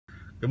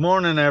Good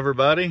morning,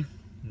 everybody.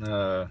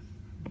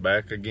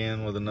 Back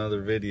again with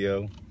another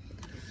video.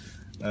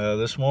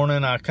 This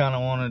morning I kind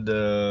of wanted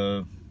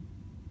to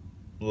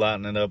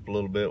lighten it up a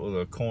little bit with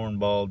a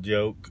cornball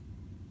joke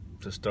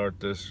to start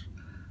this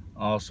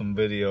awesome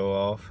video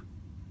off.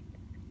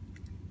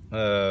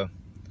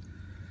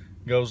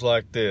 Goes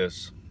like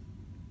this.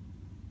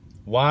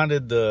 Why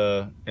did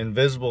the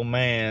invisible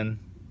man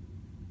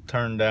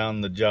turn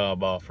down the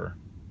job offer?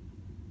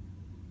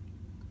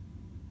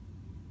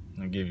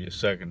 I'll give you a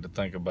second to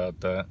think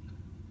about that.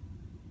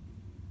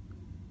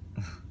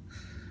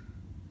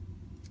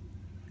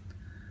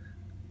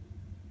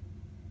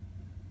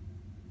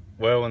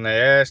 Well, when they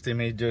asked him,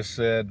 he just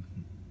said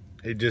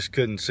he just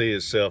couldn't see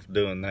himself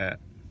doing that.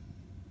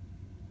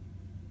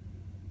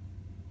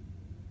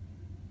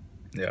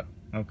 Yeah,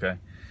 okay.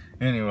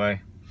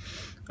 Anyway,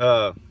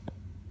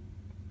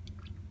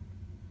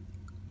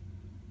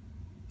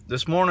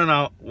 this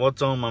morning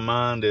what's on my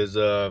mind is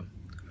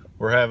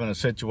we're having a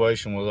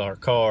situation with our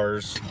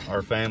cars,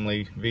 our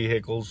family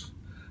vehicles.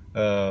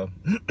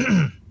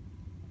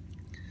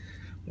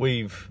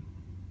 We've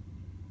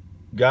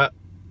got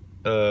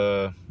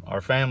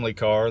our family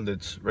car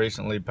that's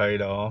recently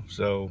paid off,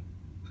 so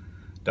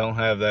don't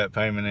have that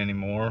payment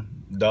anymore.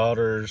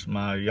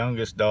 My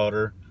youngest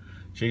daughter,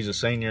 she's a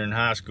senior in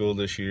high school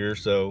this year,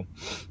 so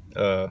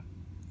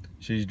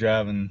she's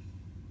driving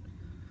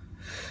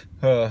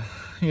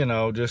you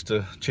know, just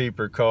a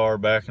cheaper car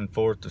back and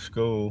forth to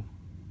school.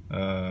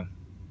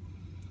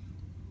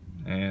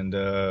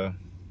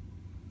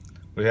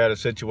 We had a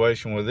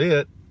situation with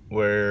it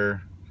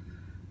where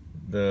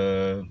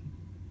the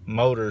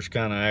motor's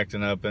kind of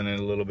acting up in it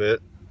a little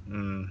bit,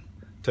 and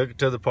took it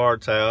to the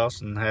parts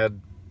house and had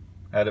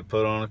it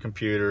put on a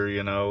computer,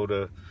 you know,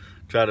 to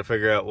try to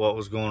figure out what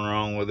was going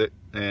wrong with it.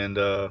 And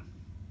I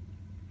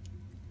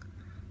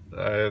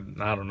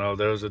don't know,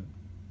 there was a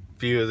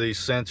few of these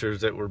sensors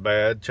that were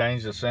bad.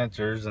 Changed the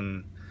sensors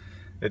and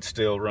it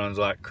still runs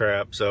like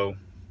crap. So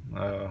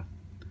I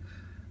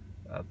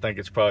think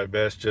it's probably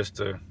best just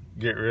to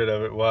get rid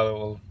of it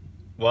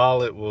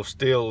while it will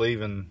still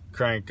even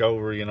crank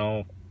over, you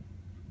know,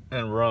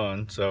 and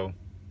run. So,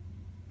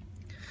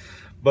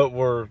 but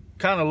we're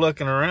kind of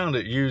looking around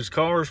at used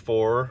cars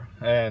for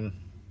her, and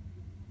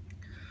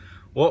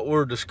what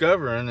we're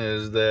discovering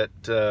is that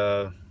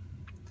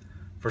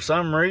for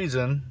some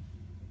reason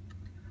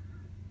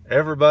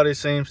everybody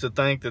seems to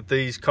think that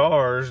these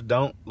cars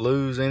don't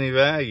lose any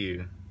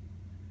value.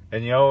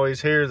 And you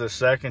always hear the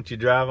second you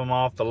drive them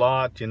off the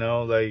lot, you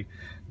know, they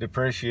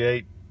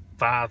depreciate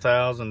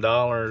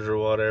 $5,000 or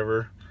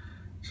whatever.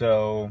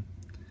 So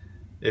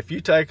if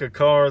you take a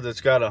car that's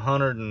got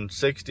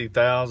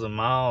 160,000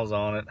 miles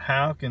on it,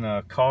 how can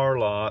a car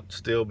lot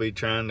still be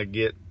trying to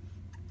get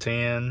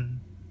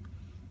 10,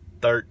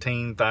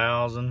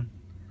 13,000?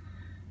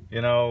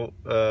 You know,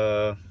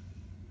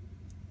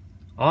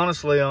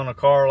 honestly, on a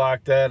car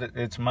like that,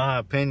 it's my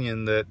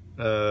opinion that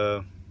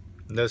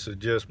this is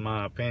just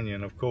my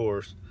opinion, of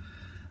course,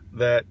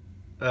 that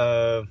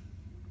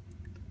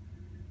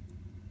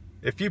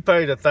if you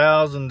paid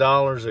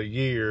 $1,000 a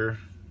year,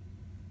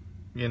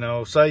 you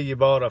know, say you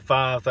bought a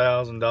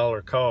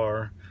 $5,000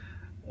 car,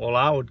 well,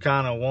 I would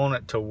kind of want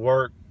it to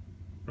work,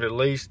 at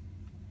least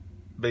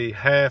be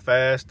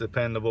half-assed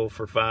dependable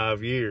for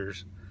 5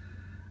 years.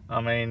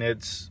 I mean,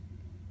 it's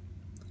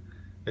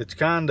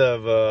kind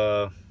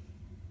of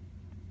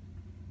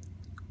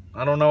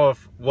I don't know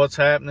if what's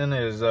happening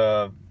is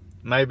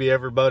maybe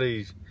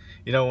everybody,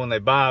 you know, when they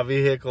buy a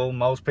vehicle,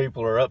 most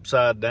people are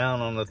upside down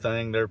on the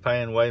thing. They're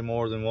paying way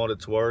more than what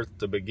it's worth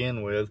to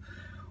begin with.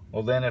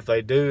 Well, then if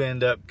they do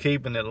end up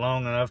keeping it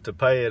long enough to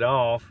pay it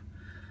off,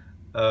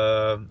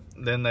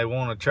 then they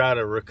want to try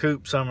to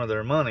recoup some of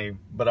their money.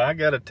 But I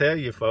got to tell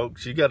you,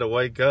 folks, you got to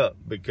wake up,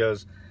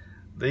 because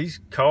these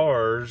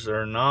cars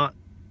are not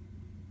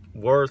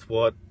worth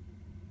what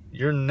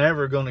you're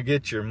never going to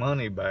get your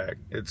money back.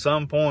 At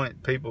some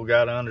point, people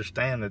got to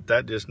understand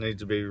that just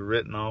needs to be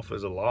written off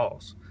as a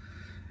loss.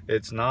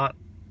 It's not,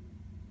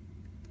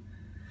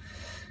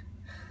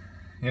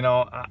 you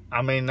know,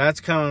 I mean, that's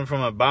coming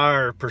from a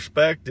buyer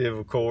perspective,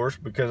 of course,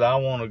 because I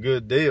want a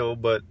good deal.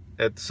 But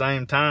at the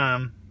same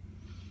time,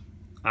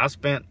 I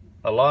spent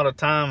a lot of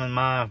time in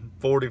my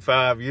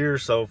 45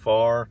 years so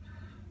far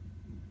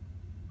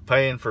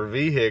paying for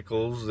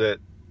vehicles that,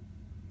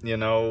 you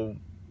know,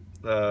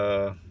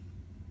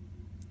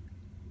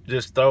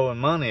 just throwing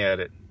money at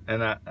it.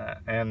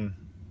 And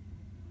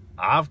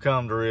I've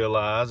come to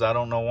realize, I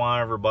don't know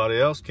why everybody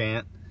else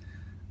can't,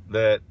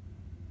 that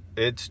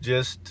it's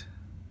just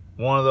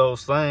one of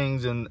those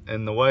things, and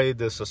the way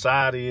the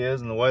society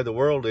is and the way the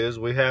world is,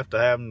 we have to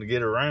have them to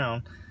get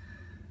around,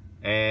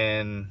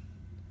 and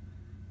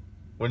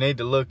we need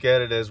to look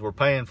at it as we're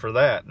paying for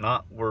that,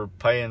 not we're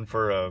paying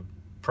for a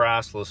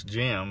priceless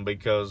gem,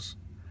 because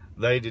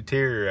they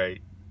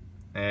deteriorate.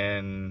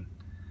 And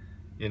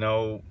you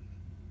know,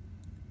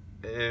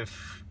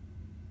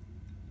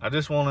 I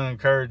just want to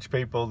encourage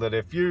people that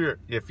if you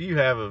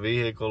have a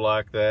vehicle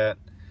like that,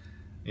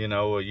 you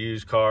know, a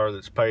used car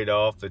that's paid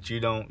off that you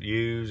don't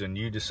use, and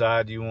you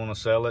decide you want to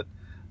sell it,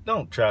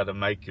 don't try to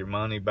make your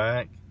money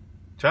back.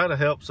 Try to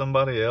help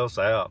somebody else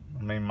out.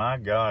 I mean, my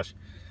gosh,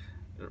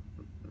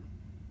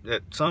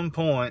 at some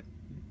point,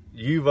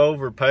 you've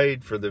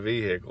overpaid for the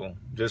vehicle.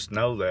 Just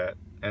know that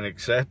and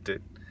accept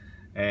it.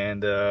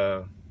 And,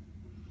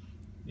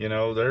 you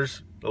know,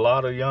 there's a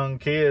lot of young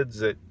kids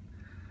that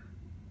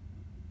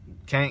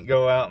can't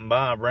go out and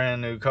buy a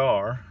brand new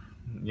car.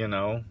 You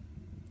know,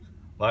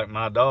 like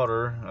my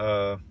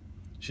daughter,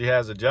 she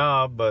has a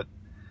job, but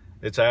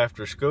it's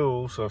after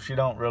school, so she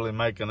don't really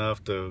make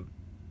enough to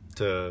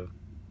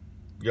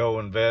go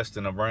invest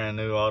in a brand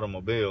new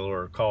automobile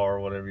or a car,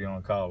 whatever you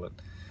want to call it.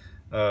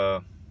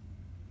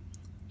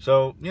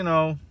 So, you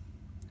know,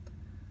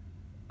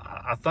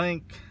 I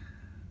think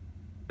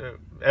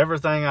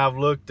everything I've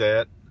looked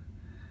at,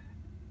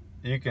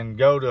 you can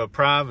go to a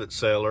private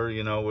seller,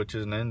 you know, which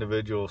is an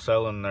individual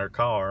selling their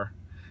car,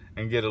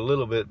 and get a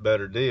little bit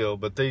better deal.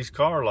 But these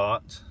car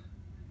lots,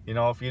 you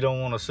know, if you don't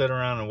want to sit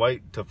around and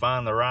wait to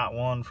find the right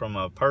one from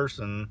a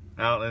person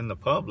out in the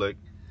public,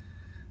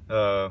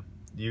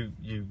 you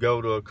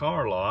go to a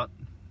car lot.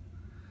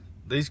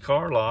 These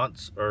car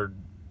lots are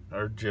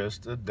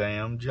just a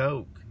damn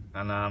joke,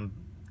 and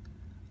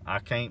I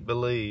can't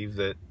believe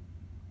that,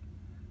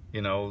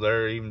 you know,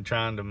 they're even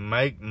trying to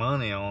make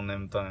money on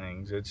them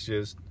things. It's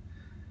just,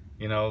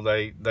 you know,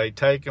 they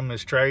take them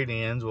as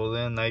trade-ins. Well,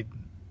 then they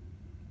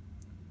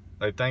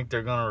think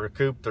they're going to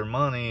recoup their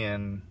money,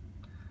 and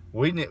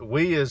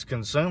we as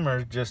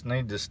consumers just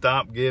need to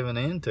stop giving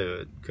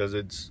into it, because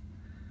it's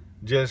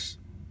just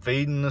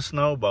feeding the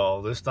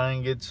snowball. This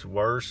thing gets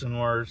worse and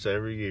worse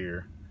every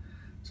year.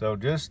 So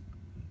just,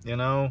 you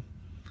know,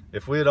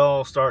 if we'd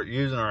all start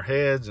using our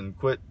heads and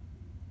quit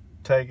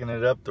taking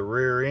it up the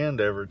rear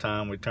end every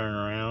time we turn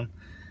around,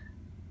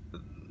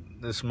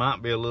 this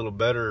might be a little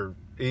better,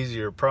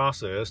 easier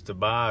process to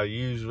buy a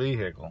used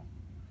vehicle.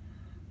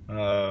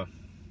 I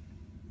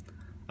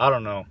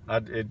don't know.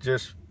 It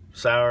just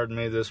soured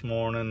me this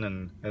morning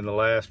and in the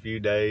last few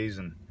days,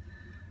 and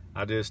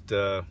I just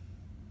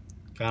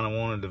kind of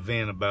wanted to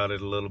vent about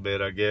it a little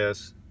bit, I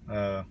guess.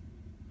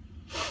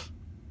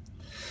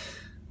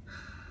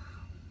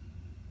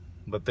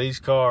 But these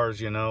cars,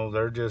 you know,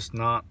 they're just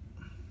not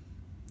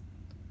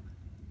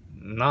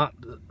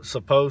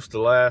supposed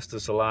to last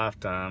us a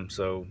lifetime.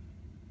 So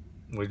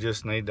we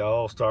just need to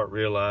all start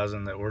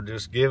realizing that we're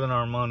just giving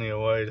our money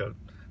away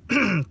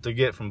to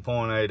get from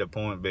point A to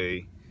point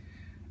B.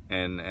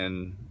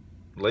 And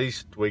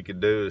least we could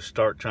do is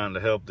start trying to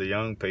help the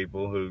young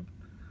people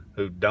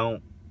who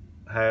don't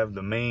have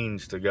the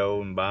means to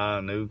go and buy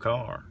a new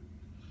car.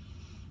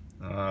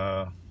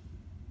 I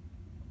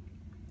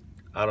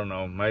don't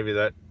know, maybe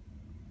that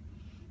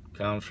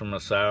comes from a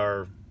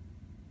sour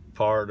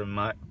part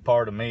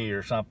of me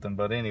or something,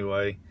 but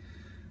anyway,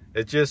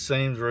 it just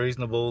seems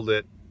reasonable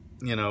that,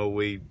 you know,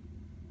 we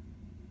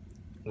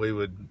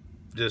would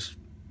just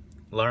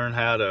learn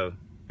how to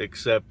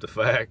accept the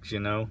facts, you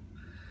know.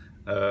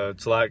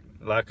 It's like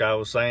I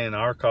was saying,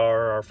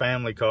 our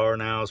family car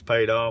now is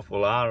paid off.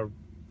 Well,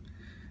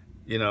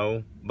 you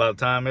know, by the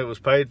time it was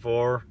paid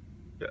for,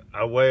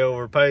 I way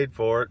overpaid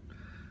for it,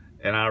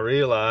 and I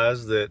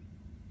realized that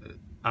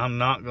I'm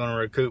not going to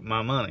recoup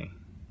my money.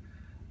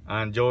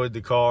 I enjoyed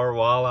the car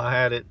while I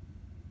had it,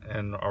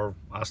 or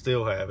I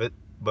still have it,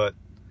 but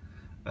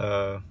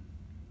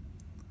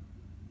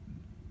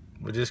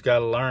we just got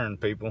to learn,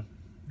 people.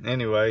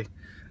 Anyway,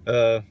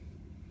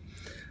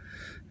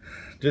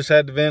 just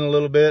had to vent a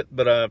little bit,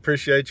 but I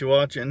appreciate you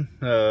watching.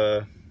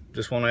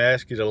 Just want to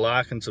ask you to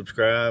like and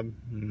subscribe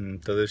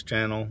to this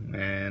channel,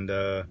 and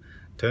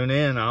tune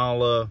in.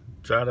 I'll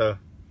try to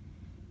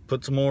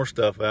put some more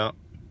stuff out.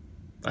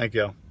 Thank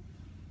y'all.